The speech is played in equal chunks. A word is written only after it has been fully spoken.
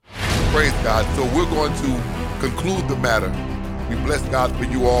Praise God. So we're going to conclude the matter. We bless God for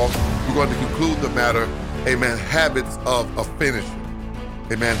you all. We're going to conclude the matter. Amen. Habits of a finisher.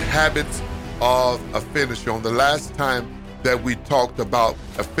 Amen. Habits of a finisher. On the last time that we talked about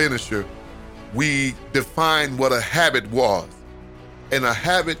a finisher, we defined what a habit was. And a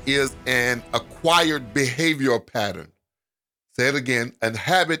habit is an acquired behavioral pattern. Say it again. A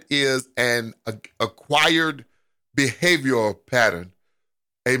habit is an acquired behavioral pattern.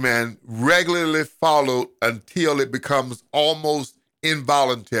 Amen. Regularly followed until it becomes almost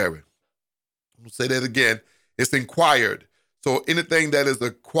involuntary. I'm going to say that again. It's acquired. So anything that is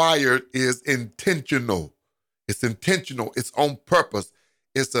acquired is intentional. It's intentional. It's on purpose.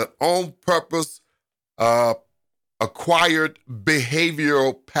 It's an on purpose acquired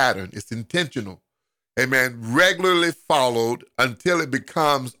behavioral pattern. It's intentional. Amen. Regularly followed until it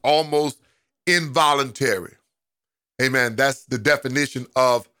becomes almost involuntary. Amen. That's the definition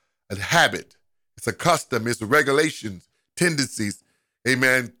of a habit. It's a custom. It's regulations, tendencies,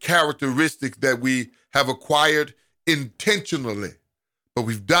 amen, characteristics that we have acquired intentionally. But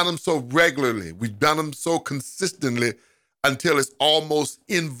we've done them so regularly. We've done them so consistently until it's almost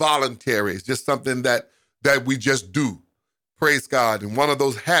involuntary. It's just something that we just do. Praise God. And one of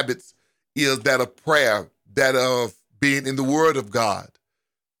those habits is that of prayer, that of being in the Word of God,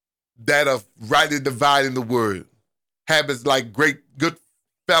 that of rightly dividing the Word. Habits like good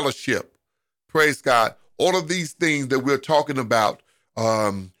fellowship. Praise God. All of these things that we're talking about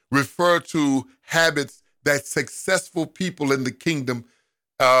refer to habits that successful people in the kingdom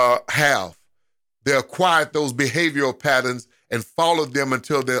have. They acquired those behavioral patterns and followed them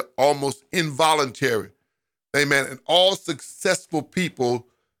until they're almost involuntary. Amen. And all successful people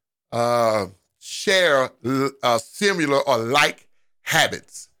share similar or like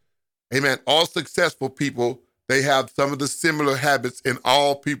habits. Amen. All successful people, they have some of the similar habits in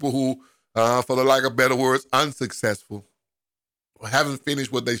all people who, for the lack of better words, unsuccessful or haven't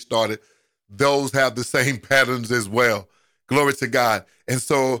finished what they started. Those have the same patterns as well. Glory to God. And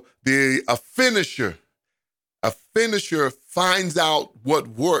so a finisher finds out what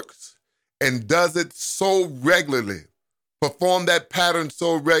works and does it so regularly, perform that pattern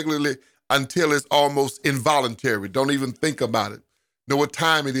so regularly until it's almost involuntary. Don't even think about it. Know what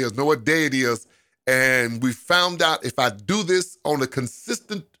time it is, know what day it is. And we found out if I do this on a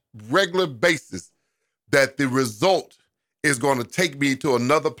consistent, regular basis, that the result is going to take me to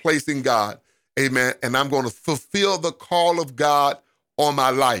another place in God. Amen. And I'm going to fulfill the call of God on my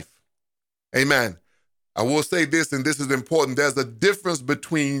life. Amen. I will say this, and this is important. There's a difference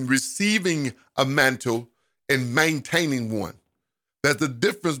between receiving a mantle and maintaining one. There's a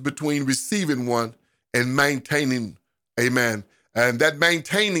difference between receiving one and maintaining. Amen. And that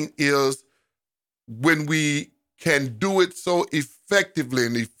maintaining is when we can do it so effectively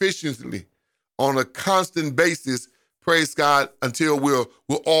and efficiently on a constant basis, praise God, until we're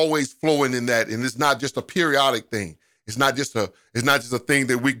always flowing in that. And it's not just a periodic thing. It's not just a thing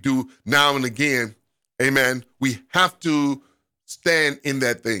that we do now and again. Amen. We have to stand in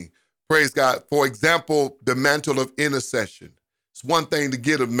that thing. Praise God. For example, the mantle of intercession. It's one thing to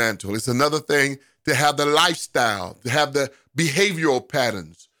get a mantle. It's another thing to have the lifestyle, to have the behavioral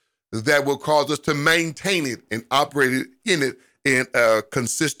patterns that will cause us to maintain it and operate in it in a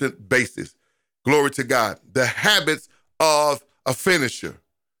consistent basis. Glory to God. The habits of a finisher.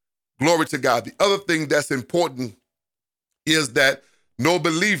 Glory to God. The other thing that's important is that no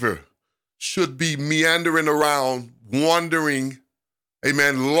believer should be meandering around, wandering,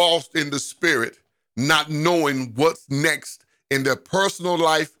 amen, lost in the spirit, not knowing what's next in their personal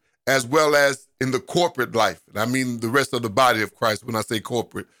life as well as in the corporate life. And I mean the rest of the body of Christ when I say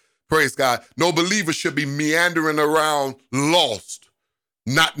corporate. Praise God. No believer should be meandering around lost,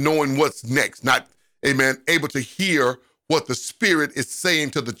 not knowing what's next, not, amen, able to hear what the Spirit is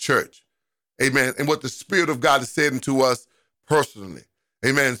saying to the church. Amen. And what the Spirit of God is saying to us personally.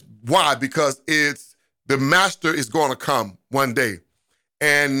 Amen. Why? Because the master is going to come one day.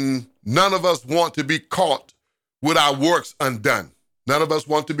 And none of us want to be caught with our works undone. None of us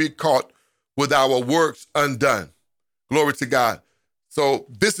want to be caught with our works undone. Glory to God. So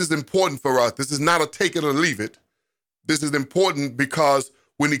this is important for us. This is not a take it or leave it. This is important because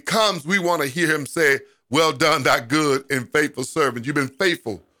when he comes, we want to hear him say, well done, thy good and faithful servant. You've been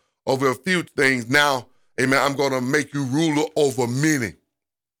faithful over a few things. Now, amen, I'm going to make you ruler over many.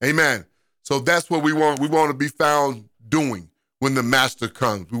 Amen. So that's what we want. We want to be found doing when the master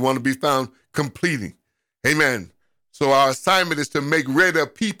comes. We want to be found completing. Amen. So our assignment is to make ready a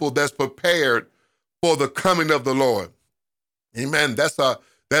people that's prepared for the coming of the Lord. Amen. That's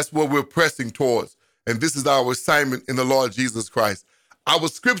what we're pressing towards. And this is our assignment in the Lord Jesus Christ. Our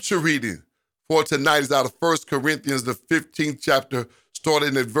scripture reading for tonight is out of 1 Corinthians, the 15th chapter,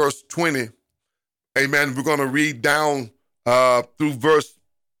 starting at verse 20. Amen. We're going to read down through verse,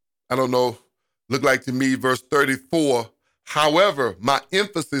 I don't know, look like to me, verse 34. However, my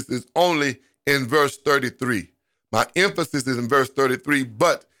emphasis is only in verse 33. My emphasis is in verse 33,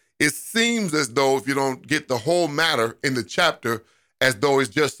 but it seems as though if you don't get the whole matter in the chapter, as though it's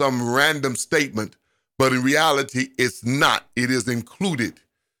just some random statement, but in reality, it's not. It is included.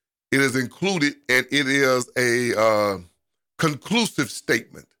 It is included, and it is a conclusive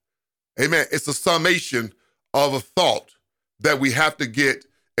statement. Amen. It's a summation of a thought that we have to get,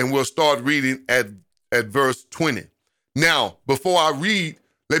 and we'll start reading at verse 20. Now, before I read,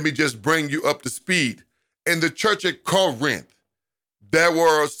 let me just bring you up to speed. In the church at Corinth, there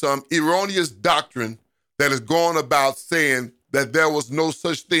were some erroneous doctrine that is going about saying that there was no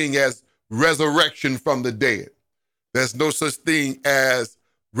such thing as resurrection from the dead. There's no such thing as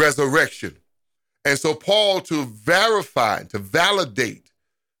resurrection. And so Paul, to verify, to validate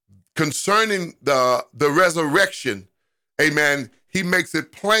concerning the resurrection, amen, he makes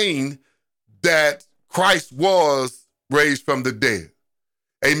it plain that Christ was raised from the dead.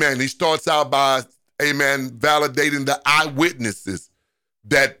 Amen. He starts out by, amen, validating the eyewitnesses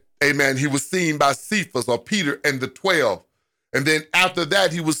that, amen, he was seen by Cephas or Peter and the 12. And then after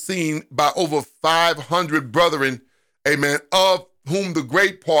that, he was seen by over 500 brethren, amen, of whom the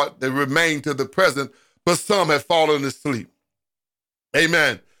great part that remain to the present, but some have fallen asleep.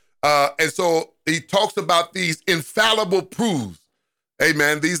 Amen. And so he talks about these infallible proofs.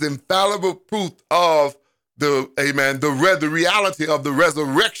 Amen. These infallible proofs of the reality of the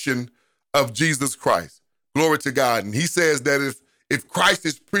resurrection of Jesus Christ. Glory to God. And he says that if Christ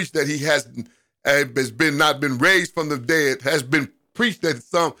is preached that he has not been raised from the dead, has been preached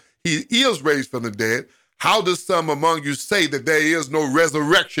that he is raised from the dead, how does some among you say that there is no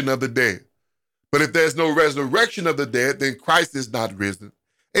resurrection of the dead? But if there's no resurrection of the dead, then Christ is not risen.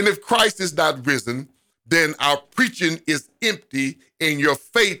 And if Christ is not risen, then our preaching is empty and your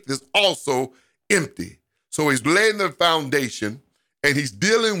faith is also empty. So he's laying the foundation and he's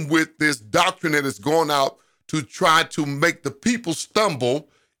dealing with this doctrine that has gone out to try to make the people stumble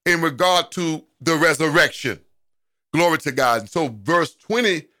in regard to the resurrection. Glory to God. And so verse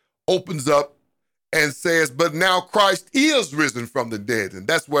 20 opens up and says, but now Christ is risen from the dead. And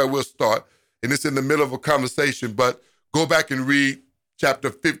that's where we'll start. And it's in the middle of a conversation, but go back and read chapter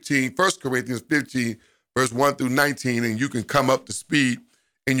 15, 1 Corinthians 15, verse 1 through 19, and you can come up to speed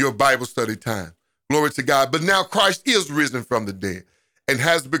in your Bible study time. Glory to God. But now Christ is risen from the dead and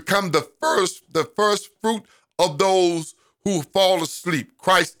has become the first fruit of those who fall asleep.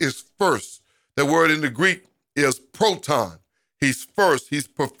 Christ is first. The word in the Greek is proton. He's first. He's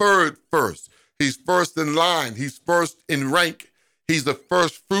preferred first. He's first in line. He's first in rank. He's the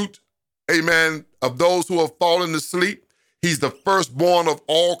first fruit, amen, of those who have fallen asleep. He's the firstborn of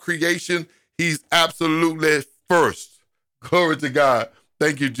all creation. He's absolutely first. Glory to God.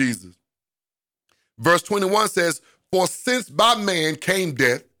 Thank you, Jesus. Verse 21 says, for since by man came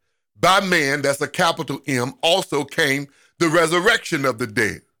death, by man, that's a capital M, also came the resurrection of the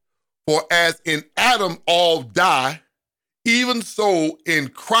dead. For as in Adam all die, even so in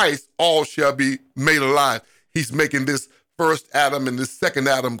Christ all shall be made alive. He's making this first Adam and this second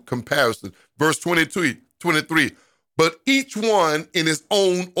Adam comparison. Verse 23, but each one in his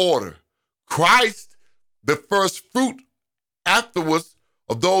own order. Christ, the first fruit, afterwards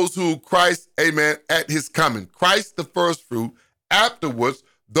of those who Christ, amen, at his coming. Christ, the first fruit, afterwards,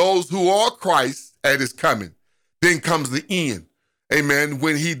 those who are Christ at his coming. Then comes the end, amen,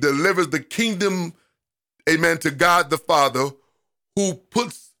 when he delivers the kingdom, amen, to God the Father, who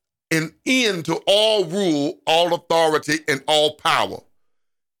puts an end to all rule, all authority, and all power.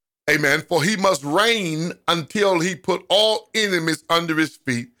 Amen. For he must reign until he put all enemies under his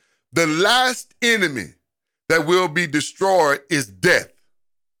feet. The last enemy that will be destroyed is death.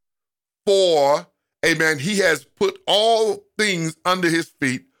 For, amen, he has put all things under his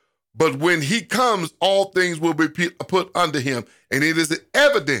feet, but when he comes, all things will be put under him. And it is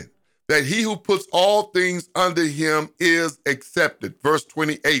evident that he who puts all things under him is accepted. Verse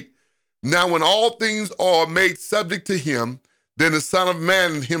 28, now when all things are made subject to him, then the Son of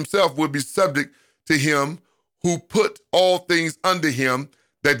Man himself will be subject to him who put all things under him,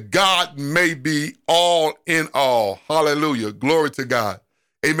 that God may be all in all. Hallelujah. Glory to God.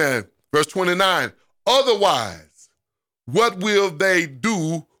 Amen. Verse 29, otherwise, what will they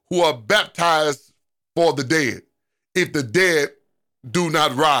do who are baptized for the dead, if the dead do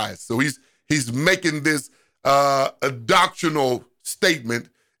not rise? So he's making this a doctrinal statement,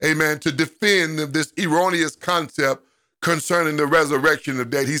 amen, to defend this erroneous concept concerning the resurrection of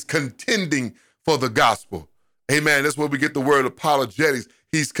the dead. He's contending for the gospel. Amen. That's where we get the word apologetics.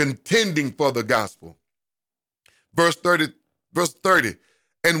 He's contending for the gospel. Verse 30.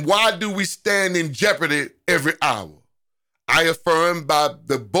 And why do we stand in jeopardy every hour? I affirm by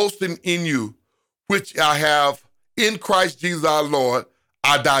the boasting in you, which I have in Christ Jesus our Lord,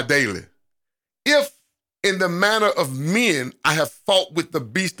 I die daily. If in the manner of men I have fought with the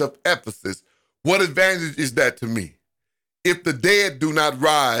beast of Ephesus, what advantage is that to me? If the dead do not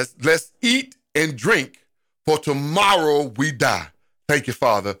rise, let's eat and drink, for tomorrow we die. Thank you,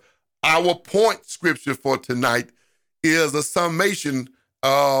 Father. Our point scripture for tonight is a summation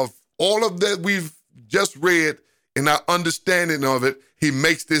of all of that we've just read and our understanding of it. He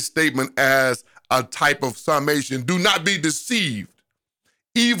makes this statement as a type of summation. Do not be deceived.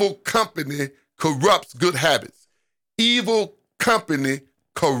 Evil company corrupts good habits. Evil company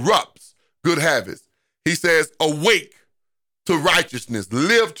corrupts good habits. He says, awake to righteousness,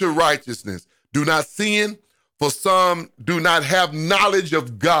 live to righteousness. Do not sin, for some do not have knowledge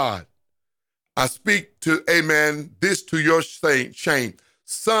of God. I speak to, amen, this to your shame.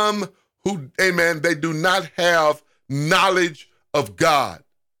 Some who, amen, they do not have knowledge of God.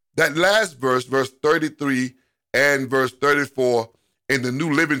 That last verse 33 and verse 34 in the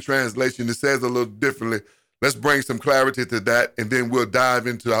New Living Translation, it says a little differently. Let's bring some clarity to that, and then we'll dive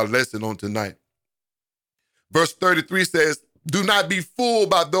into our lesson on tonight. Verse 33 says, do not be fooled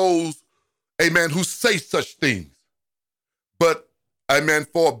by those, amen, who say such things. But, amen,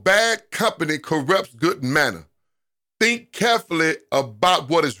 for bad company corrupts good manner. Think carefully about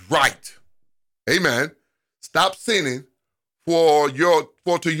what is right. Amen. Stop sinning. For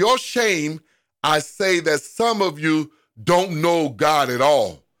to your shame, I say that some of you don't know God at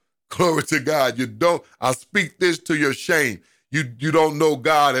all. Glory to God. You don't. I speak this to your shame. You don't know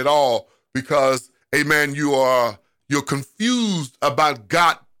God at all because, amen, you're confused about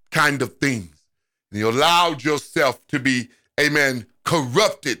God kind of things. And you allowed yourself to be, amen,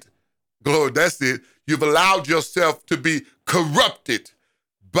 corrupted. Glory, that's it. You've allowed yourself to be corrupted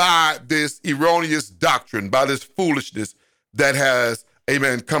by this erroneous doctrine, by this foolishness that has,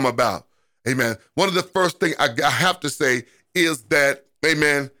 amen, come about. Amen. One of the first things I have to say is that,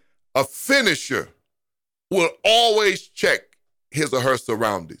 amen, a finisher will always check his or her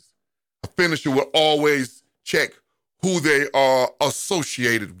surroundings. A finisher will always check who they are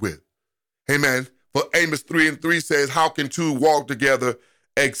associated with. Amen. For Amos 3:3 says, how can two walk together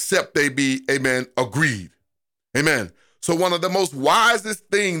except they be, amen, agreed? Amen. So one of the most wisest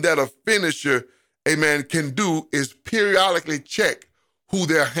thing that a finisher, amen, can do is periodically check who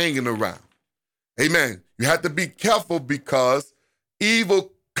they're hanging around. Amen. You have to be careful because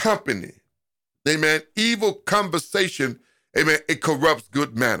evil company, amen, evil conversation, amen, it corrupts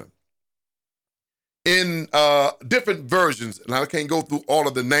good manner. In different versions, and I can't go through all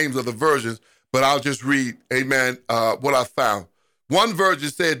of the names of the versions, but I'll just read, amen, what I found. One version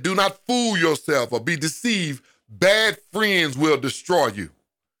said, do not fool yourself or be deceived. Bad friends will destroy you.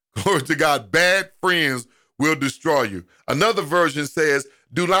 Glory to God. Bad friends will destroy you. Another version says,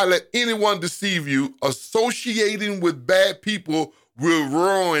 do not let anyone deceive you. Associating with bad people will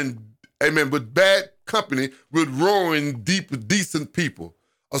ruin, amen, with bad company will ruin decent people.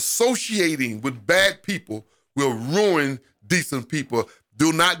 Associating with bad people will ruin decent people.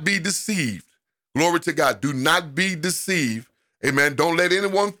 Do not be deceived. Glory to God. Do not be deceived. Amen. Don't let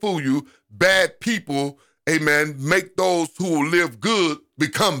anyone fool you. Bad people, amen, make those who live good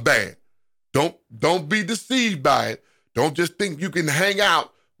become bad. Don't be deceived by it. Don't just think you can hang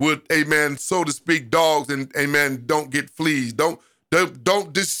out with, amen, so to speak, dogs and, amen, don't get fleas.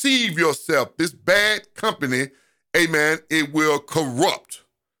 Don't deceive yourself. This bad company, amen, it will corrupt.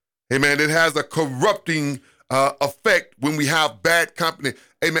 Amen. It has a corrupting effect when we have bad company.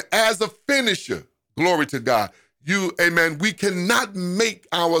 Amen. As a finisher, glory to God, amen, we cannot make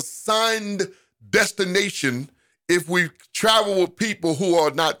our assigned destination if we travel with people who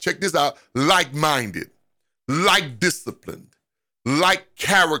are not, check this out, like-minded, like disciplined, like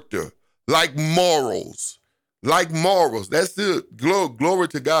character, like morals. That's it. Glory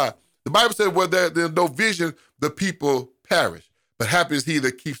to God. The Bible says, where there's no vision, the people perish. But happy is he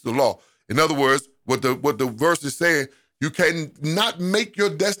that keeps the law. In other words, what the verse is saying, you can not make your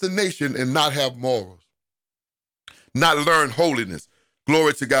destination and not have morals. Not learn holiness.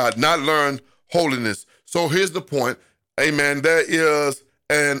 Glory to God. Not learn holiness. So here's the point. Amen. There is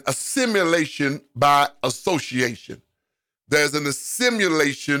an assimilation by association. There's an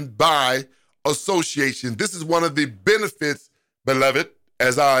assimilation by association. This is one of the benefits, beloved,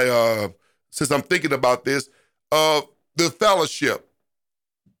 as since I'm thinking about this, of the fellowship.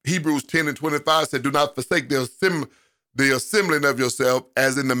 Hebrews 10:25 said, do not forsake the the assembling of yourself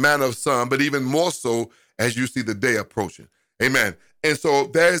as in the manner of some, but even more so as you see the day approaching. Amen. And so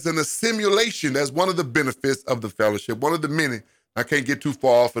there's an assimilation. That's one of the benefits of the fellowship. One of the many, I can't get too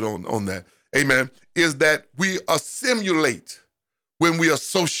far off it on that. Amen. Is that we assimilate when we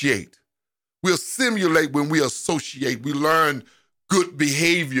associate. We assimilate when we associate. We learn good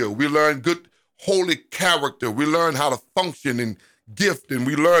behavior. We learn good holy character. We learn how to function and gift, and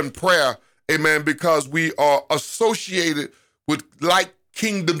we learn prayer. Amen. Because we are associated with like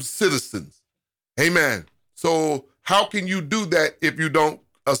kingdom citizens. Amen. So how can you do that if you don't,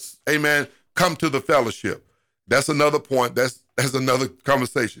 amen, come to the fellowship? That's another point. That's another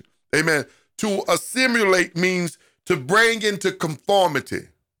conversation. Amen. To assimilate means to bring into conformity.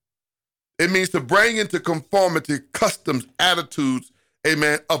 It means to bring into conformity customs, attitudes,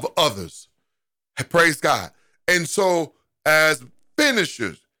 amen, of others. Praise God. And so as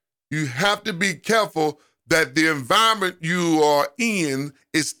finishers, you have to be careful that the environment you are in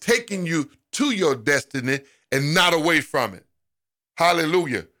is taking you to your destiny and not away from it.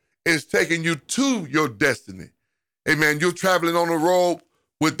 Hallelujah. It's taking you to your destiny. Amen. You're traveling on the road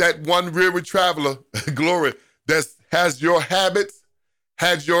with that one weary traveler, glory, that has your habits,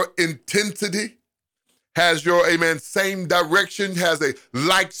 has your intensity, has your, amen, same direction, has a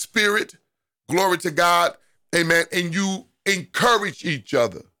like spirit, glory to God, amen, and you encourage each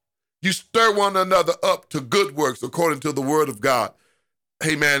other. You stir one another up to good works according to the word of God.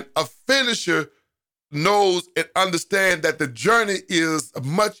 Amen. A finisher knows and understands that the journey is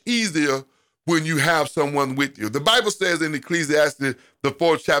much easier when you have someone with you. The Bible says in Ecclesiastes, the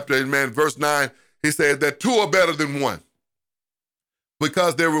 4th chapter, amen, verse 9, he says that two are better than one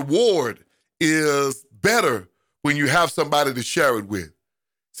because their reward is better when you have somebody to share it with. It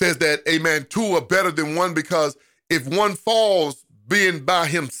says that, amen, two are better than one because if one falls being by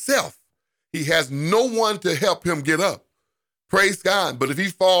himself, he has no one to help him get up. Praise God. But if he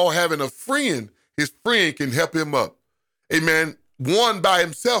fall having a friend, his friend can help him up. Amen. One by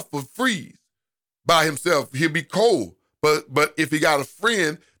himself will freeze. By himself, he'll be cold. But if he got a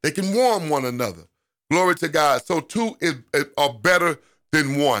friend, they can warm one another. Glory to God. So two are better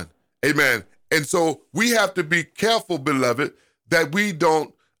than one. Amen. And so we have to be careful, beloved, that we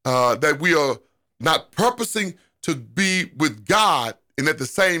don't, that we are not purposing to be with God, and at the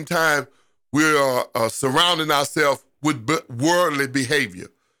same time, we are surrounding ourselves with worldly behavior.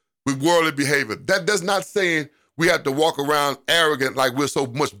 With worldly behavior. That does not say we have to walk around arrogant like we're so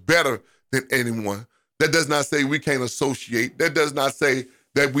much better than anyone. That does not say we can't associate. That does not say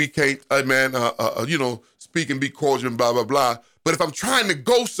that we can't, speak and be cordial and blah, blah, blah. But if I'm trying to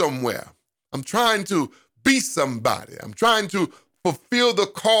go somewhere, I'm trying to be somebody, I'm trying to fulfill the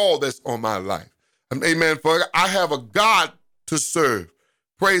call that's on my life. Amen. For I have a God to serve.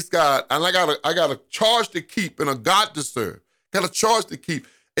 Praise God. And I got a charge to keep and a God to serve. Got a charge to keep.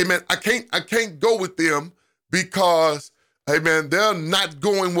 Amen. I can't go with them because, amen, they're not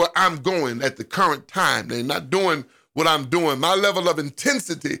going where I'm going at the current time. They're not doing what I'm doing. My level of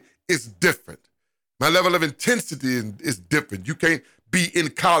intensity is different. My level of intensity is different. You can't be in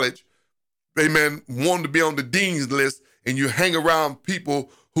college, amen, wanting to be on the dean's list, and you hang around people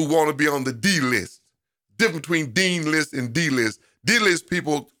who want to be on the D list. Difference between dean list and D list. D list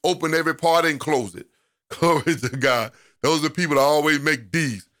people open every party and close it. Glory to God. Those are people that always make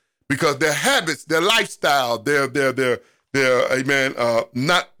D's because their habits, their lifestyle, their amen,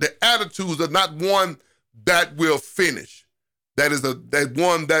 not the attitudes are not one that will finish. That is that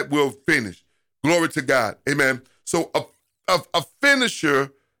one that will finish. Glory to God. Amen. So a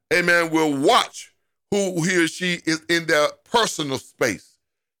finisher, amen, will watch who he or she is in their personal space.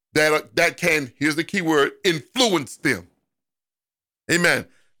 That can, here's the key word, influence them. Amen.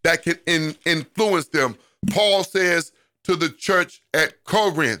 That can influence them. Paul says to the church at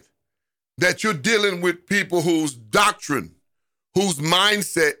Corinth that you're dealing with people whose doctrine, whose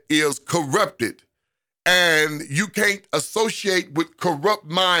mindset is corrupted. And you can't associate with corrupt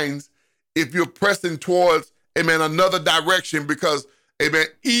minds if you're pressing towards, amen, another direction because, amen,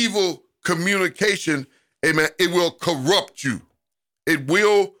 evil communication, amen, it will corrupt you. It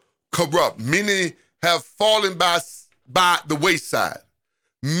will corrupt. Many have fallen by the wayside.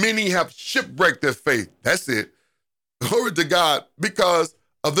 Many have shipwrecked their faith. That's it. Glory to God, because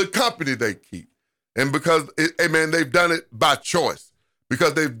of the company they keep. And because, amen, they've done it by choice.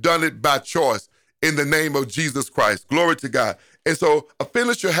 Because they've done it by choice in the name of Jesus Christ. Glory to God. And so a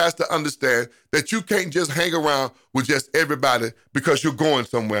finisher has to understand that you can't just hang around with just everybody because you're going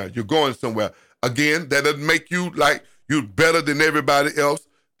somewhere. You're going somewhere. Again, that doesn't make you like you're better than everybody else.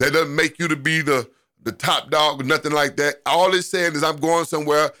 That doesn't make you to be the top dog or nothing like that. All it's saying is I'm going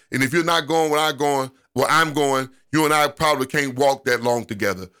somewhere, and if you're not going where I'm going, where I'm going, you and I probably can't walk that long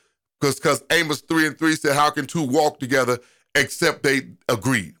together. Because Amos 3:3 said, how can two walk together except they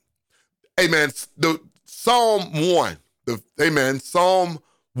agree? Amen. The Psalm 1, Psalm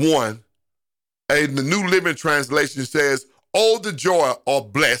 1, and the New Living Translation says, oh, the joy or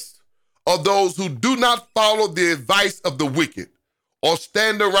blessed of those who do not follow the advice of the wicked, or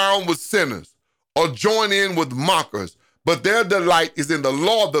stand around with sinners, or join in with mockers, but their delight is in the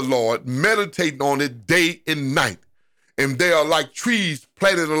law of the Lord, meditating on it day and night. And they are like trees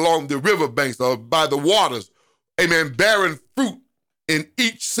planted along the riverbanks or by the waters, amen, bearing fruit in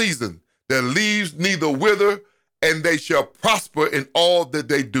each season. Their leaves neither wither, and they shall prosper in all that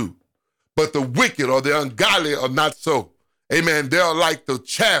they do. But the wicked or the ungodly are not so. Amen. They are like the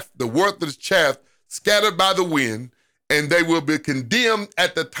chaff, the worthless chaff, scattered by the wind, and they will be condemned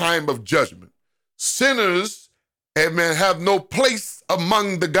at the time of judgment. Sinners, amen, have no place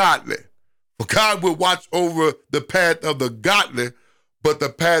among the godly. For God will watch over the path of the godly, but the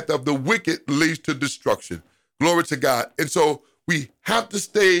path of the wicked leads to destruction. Glory to God. And so we have to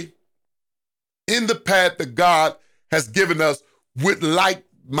stay in the path that God has given us with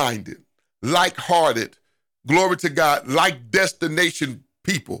like-minded, like-hearted, glory to God, like destination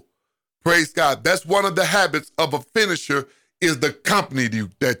people. Praise God. That's one of the habits of a finisher, is the company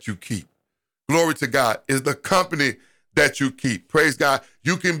that you keep. Glory to God, is the company that you keep. Praise God.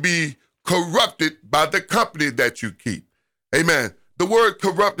 You can be corrupted by the company that you keep. Amen. The word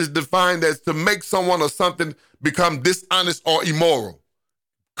corrupt is defined as to make someone or something become dishonest or immoral.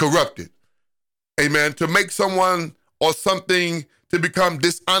 Corrupted. Amen. To make someone or something to become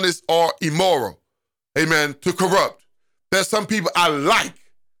dishonest or immoral. Amen. To corrupt. There's some people I like,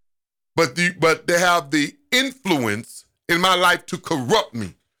 but they have the influence in my life to corrupt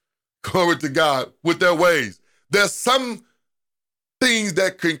me. Glory to God, with their ways. There's some things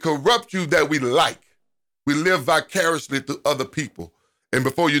that can corrupt you that we like. We live vicariously through other people. And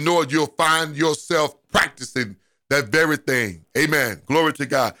before you know it, you'll find yourself practicing that very thing. Amen. Glory to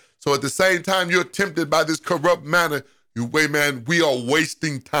God. So at the same time you're tempted by this corrupt manner, we are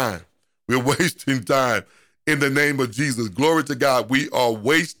wasting time. We're wasting time in the name of Jesus. Glory to God. We are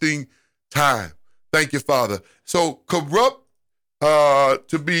wasting time. Thank you, Father. So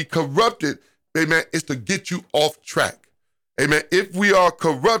to be corrupted, amen, is to get you off track. Amen. If we are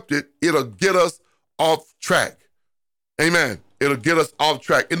corrupted, it'll get us off track. Amen. It'll get us off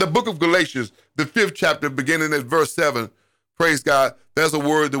track. In the book of Galatians, the 5th chapter, beginning at verse 7, praise God, there's a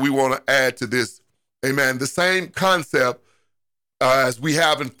word that we want to add to this. Amen. The same concept as we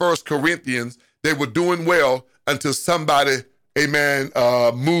have in 1 Corinthians, they were doing well until somebody, amen,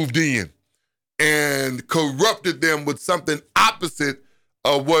 moved in and corrupted them with something opposite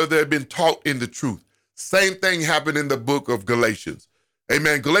of what they've been taught in the truth. Same thing happened in the book of Galatians.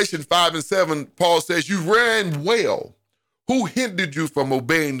 Amen. Galatians 5:7, Paul says, you ran well. Who hindered you from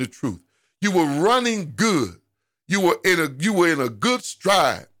obeying the truth? You were running good. You were in a good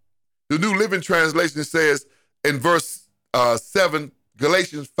stride. The New Living Translation says in verse 7,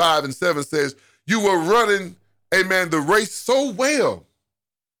 Galatians 5:7 says, you were running, amen, the race so well.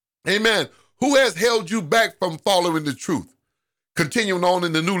 Amen. Who has held you back from following the truth? Continuing on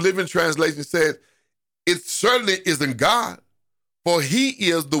in the New Living Translation says, it certainly isn't God, for he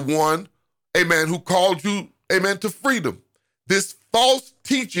is the one, amen, who called you, amen, to freedom. This false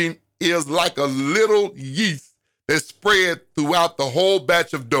teaching is like a little yeast that spread throughout the whole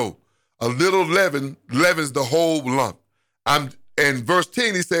batch of dough. A little leaven leavens the whole lump. And verse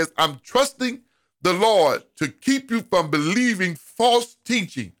 10, he says, I'm trusting the Lord to keep you from believing false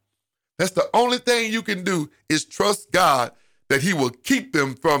teaching. That's the only thing you can do, is trust God that he will keep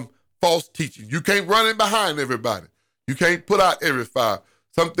them from false teaching. You can't run in behind everybody. You can't put out every fire.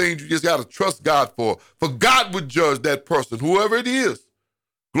 Some things you just got to trust God for. For God would judge that person, whoever it is.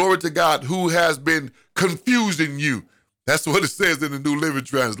 Glory to God, who has been confusing you. That's what it says in the New Living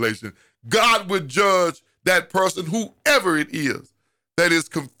Translation. God would judge that person, whoever it is, that is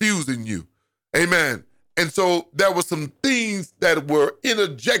confusing you. Amen. And so there were some things that were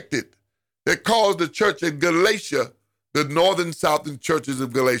interjected that caused the church in Galatia, the northern, southern churches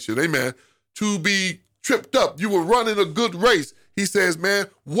of Galatia, amen, to be tripped up. You were running a good race. He says, man,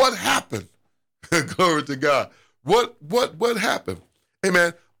 what happened? Glory to God. What happened?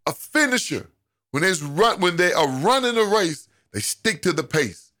 Amen. A finisher, when they are running a race, they stick to the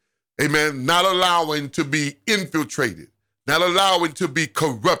pace. Amen. Not allowing to be infiltrated, not allowing to be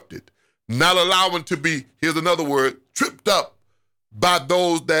corrupted, not allowing to be, here's another word, tripped up by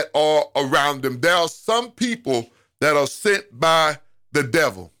those that are around them. There are some people that are sent by the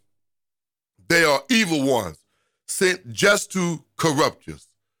devil. They are evil ones, sent just to corrupt us,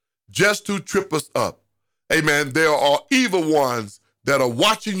 just to trip us up. Amen. There are evil ones that are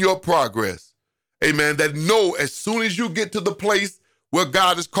watching your progress. Amen. That know as soon as you get to the place where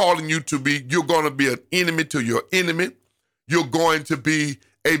God is calling you to be, you're going to be an enemy to your enemy. You're going to be,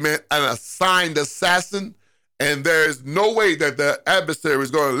 amen, an assigned assassin. And there is no way that the adversary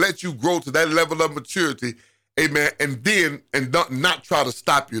is going to let you grow to that level of maturity, amen, and not try to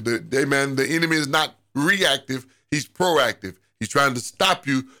stop you. Amen. The enemy is not reactive. He's proactive. He's trying to stop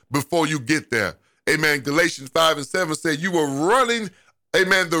you before you get there. Amen. Galatians 5:7 said, you were running,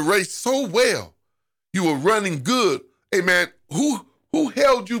 amen, the race so well. You were running good. Amen. Who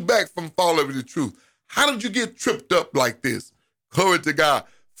held you back from following the truth? How did you get tripped up like this? Glory to God.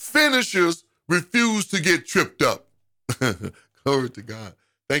 Finishers refuse to get tripped up. Glory to God.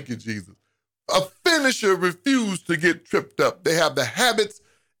 Thank you, Jesus. A finisher refused to get tripped up. They have the habits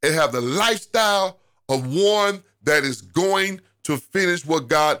and have the lifestyle of one that is going to finish what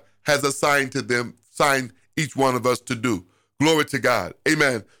God has assigned to them, assigned each one of us to do. Glory to God.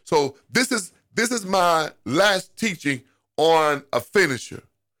 Amen. So this is my last teaching on a finisher.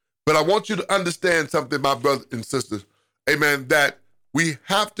 But I want you to understand something, my brothers and sisters. Amen. That we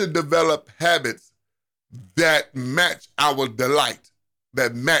have to develop habits that match our delight,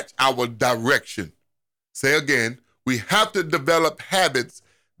 that match our direction. Say again, we have to develop habits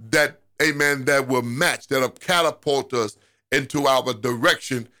that, amen, that will match, that'll catapult us into our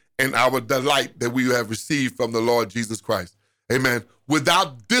direction and our delight that we have received from the Lord Jesus Christ. Amen.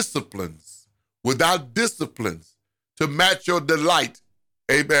 Without disciplines to match your delight,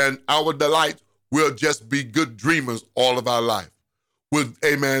 amen, our delight will just be good dreamers all of our life.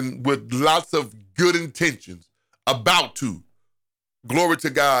 With lots of good intentions, about to. Glory to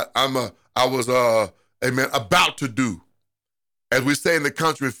God. I was about to do. As we say in the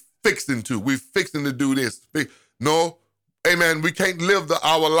country, fixing to. We're fixing to do this. No, amen, we can't live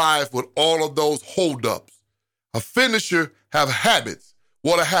our life with all of those holdups. A finisher have habits.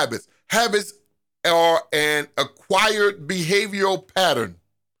 What are habits? Habits are an acquired behavioral pattern,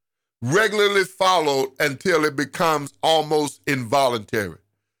 regularly followed until it becomes almost involuntary.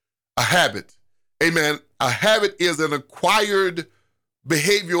 A habit. Amen. A habit is an acquired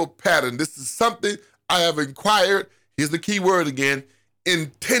behavioral pattern. This is something I have acquired, here's the key word again,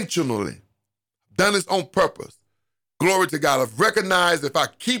 intentionally. Done this on purpose. Glory to God. I've recognized if I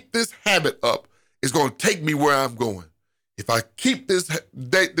keep this habit up, it's going to take me where I'm going. If I keep this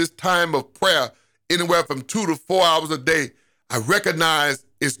time of prayer anywhere from 2 to 4 hours a day, I recognize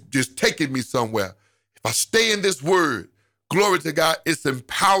it's just taking me somewhere. If I stay in this word, glory to God, it's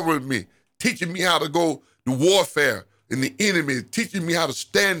empowering me, teaching me how to go to warfare in the enemy, teaching me how to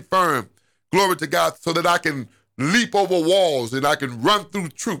stand firm, glory to God, so that I can leap over walls and I can run through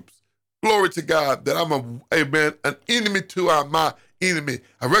troops. Glory to God, that I'm an enemy to my enemy.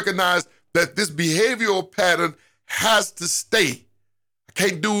 I recognize that this behavioral pattern has to stay. I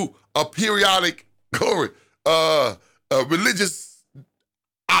can't do a periodic, religious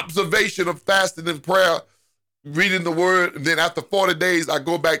observation of fasting and prayer, reading the word, and then after 40 days, I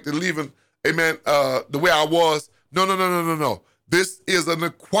go back to living, amen, the way I was. No. This is an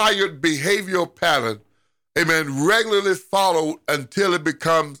acquired behavioral pattern, amen, regularly followed until it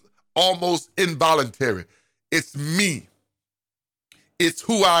becomes almost involuntary. It's me. It's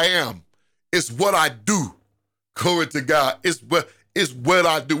who I am. It's what I do. Glory to God. It's what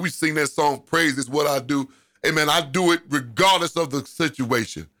I do. We sing that song, Praise is What I Do. Amen. I do it regardless of the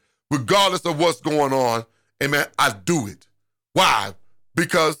situation, regardless of what's going on. Amen. I do it. Why?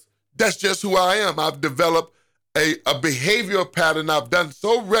 Because that's just who I am. I've developed a behavioral pattern I've done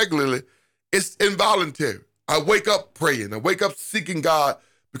so regularly, it's involuntary. I wake up praying. I wake up seeking God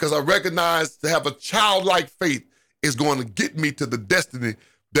because I recognize to have a childlike faith is going to get me to the destiny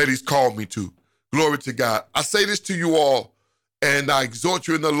that he's called me to. Glory to God. I say this to you all, and I exhort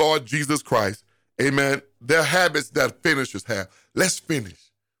you in the Lord Jesus Christ. Amen. There are habits that finishers have. Let's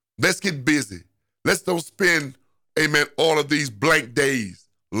finish. Let's get busy. Let's don't spend, amen, all of these blank days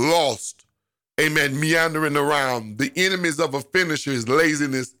lost, amen, meandering around. The enemies of a finisher is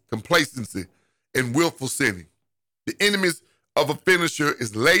laziness, complacency, and willful sinning. The enemies of a finisher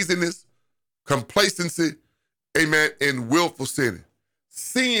is laziness, complacency, amen, and willful sinning.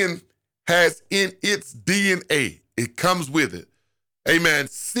 Sin has in its DNA, it comes with it. Amen.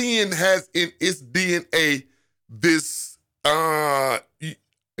 Sin has in its DNA this, I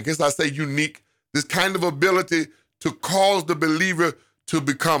guess I say unique, this kind of ability to cause the believer to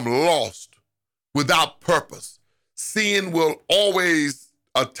become lost without purpose. Sin will always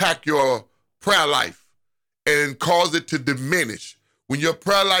attack your prayer life and cause it to diminish. When your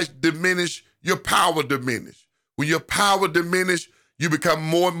prayer life diminish, your power diminish. When your power diminish, you become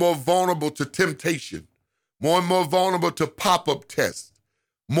more and more vulnerable to temptation. more and more vulnerable to pop-up tests,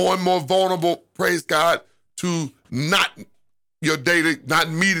 more and more vulnerable, praise God, to not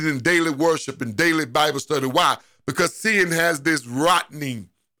meeting in daily worship and daily Bible study. Why? Because sin has this rotting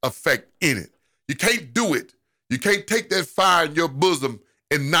effect in it. You can't do it. You can't take that fire in your bosom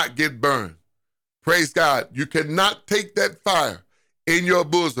and not get burned. Praise God. You cannot take that fire in your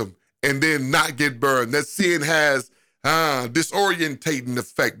bosom and then not get burned. That sin has disorientating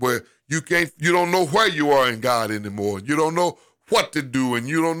effect where you don't know where you are in God anymore. You don't know what to do, and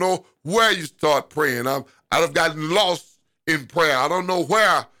you don't know where you start praying. I've gotten lost in prayer. I don't know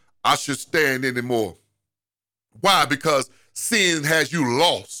where I should stand anymore. Why? Because sin has you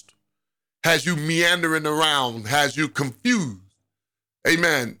lost, has you meandering around, has you confused.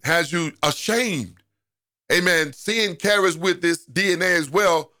 Amen. Has you ashamed. Amen. Sin carries with this DNA as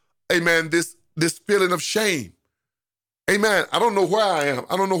well. Amen. This feeling of shame. Amen. I don't know where I am.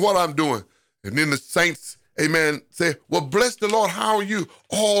 I don't know what I'm doing. And then the saints, amen, say, well, bless the Lord. How are you?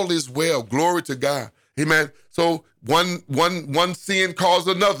 All is well. Glory to God. Amen. So one sin caused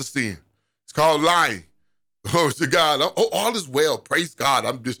another sin. It's called lying. Glory to God. Oh, all is well. Praise God.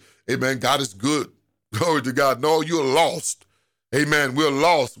 Amen. God is good. Glory to God. No, you're lost. Amen. We're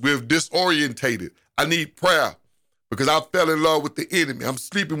lost. We're disorientated. I need prayer because I fell in love with the enemy. I'm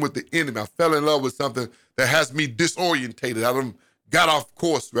sleeping with the enemy. I fell in love with something that has me disorientated. I done got off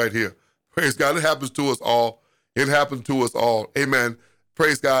course right here. Praise God. It happens to us all. It happens to us all. Amen.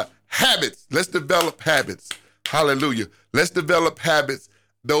 Praise God. Habits. Let's develop habits. Hallelujah. Let's develop habits,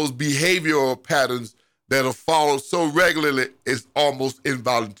 those behavioral patterns that are followed so regularly it's almost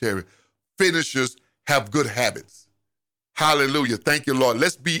involuntary. Finishers have good habits. Hallelujah. Thank you, Lord.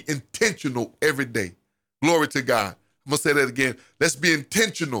 Let's be intentional every day. Glory to God. I'm going to say that again. Let's be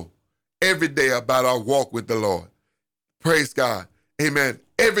intentional every day about our walk with the Lord. Praise God. Amen.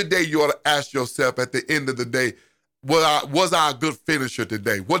 Every day you ought to ask yourself at the end of the day, was I a good finisher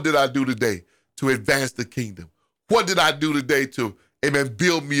today? What did I do today to advance the kingdom? What did I do today to, amen,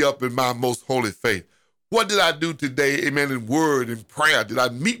 build me up in my most holy faith? What did I do today, amen, in word and prayer? Did I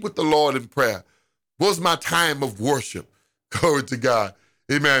meet with the Lord in prayer? What was my time of worship? Glory to God.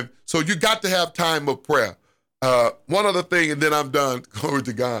 Amen. So you got to have time of prayer. One other thing, and then I'm done. Glory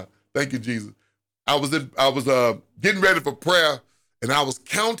to God. Thank you, Jesus. I was getting ready for prayer, and I was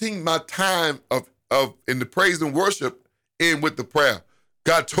counting my time of in the praise and worship in with the prayer.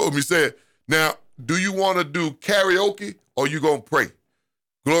 God told me, said, now, do you want to do karaoke or you going to pray?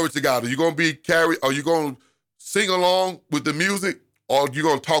 Glory to God. Are you going to are you going to sing along with the music or are you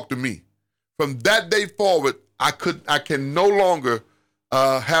going to talk to me? From that day forward, I can no longer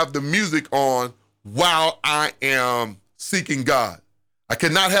have the music on while I am seeking God. I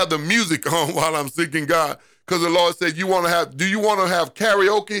cannot have the music on while I'm seeking God because the Lord said, do you want to have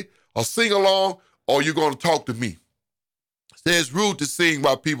karaoke or sing along or are you going to talk to me? Say it's rude to sing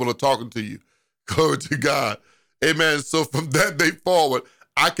while people are talking to you. Glory to God. Amen. So from that day forward,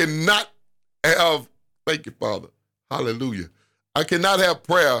 I cannot have, thank you, Father. Hallelujah. I cannot have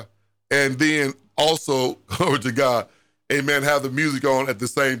prayer and then also, glory to God, amen, have the music on at the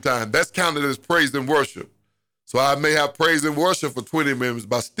same time. That's counted as praise and worship. So I may have praise and worship for 20 minutes,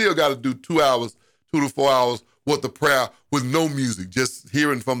 but I still got to do 2 hours, 2 to 4 hours worth of prayer with no music, just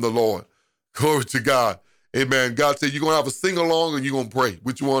hearing from the Lord. Glory to God. Amen. God said you're going to have a sing-along and you're going to pray.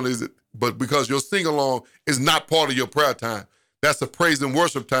 Which one is it? But because your sing-along is not part of your prayer time. That's a praise and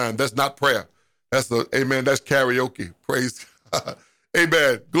worship time. That's not prayer. That's karaoke. Praise God.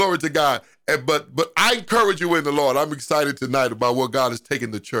 Amen. Glory to God. But I encourage you in the Lord. I'm excited tonight about what God has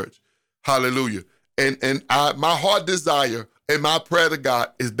taken the church. Hallelujah. And my heart desire and my prayer to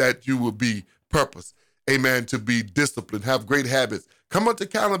God is that you will be purpose. Amen. To be disciplined, have great habits. Come up to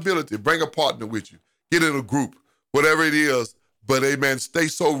accountability. Bring a partner with you. Get in a group, whatever it is. But amen, stay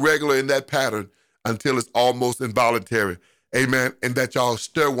so regular in that pattern until it's almost involuntary. Amen. And that y'all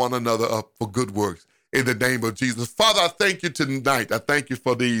stir one another up for good works in the name of Jesus. Father, I thank you tonight. I thank you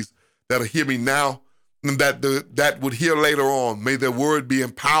for these that are hearing now and that would hear later on. May their word be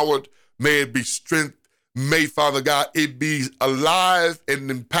empowered. May it be strength. May, Father God, it be alive and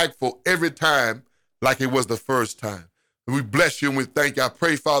impactful every time like it was the first time. And we bless you and we thank you. I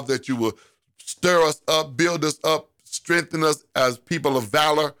pray, Father, that you will stir us up, build us up, strengthen us as people of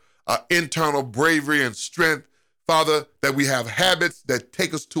valor, internal bravery and strength. Father, that we have habits that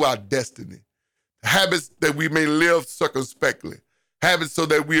take us to our destiny. Habits that we may live circumspectly. Habits so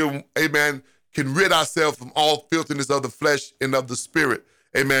that we, amen, can rid ourselves from all filthiness of the flesh and of the spirit.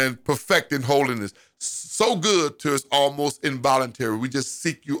 Amen. Perfecting holiness. So good to us, almost involuntary. We just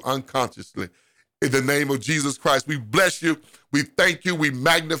seek you unconsciously. in the name of Jesus Christ. We bless you. We thank you. We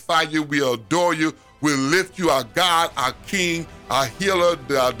magnify you. We adore you. We lift you, our God, our King, our healer,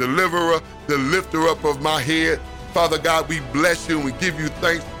 our deliverer, the lifter up of my head. Father God, we bless you and we give you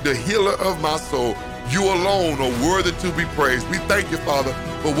thanks, the healer of my soul. You alone are worthy to be praised. We thank you, Father,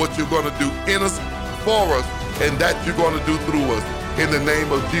 for what you're going to do in us, for us, and that you're going to do through us. In the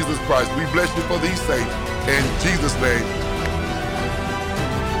name of Jesus Christ, we bless you for these saints. In Jesus' name,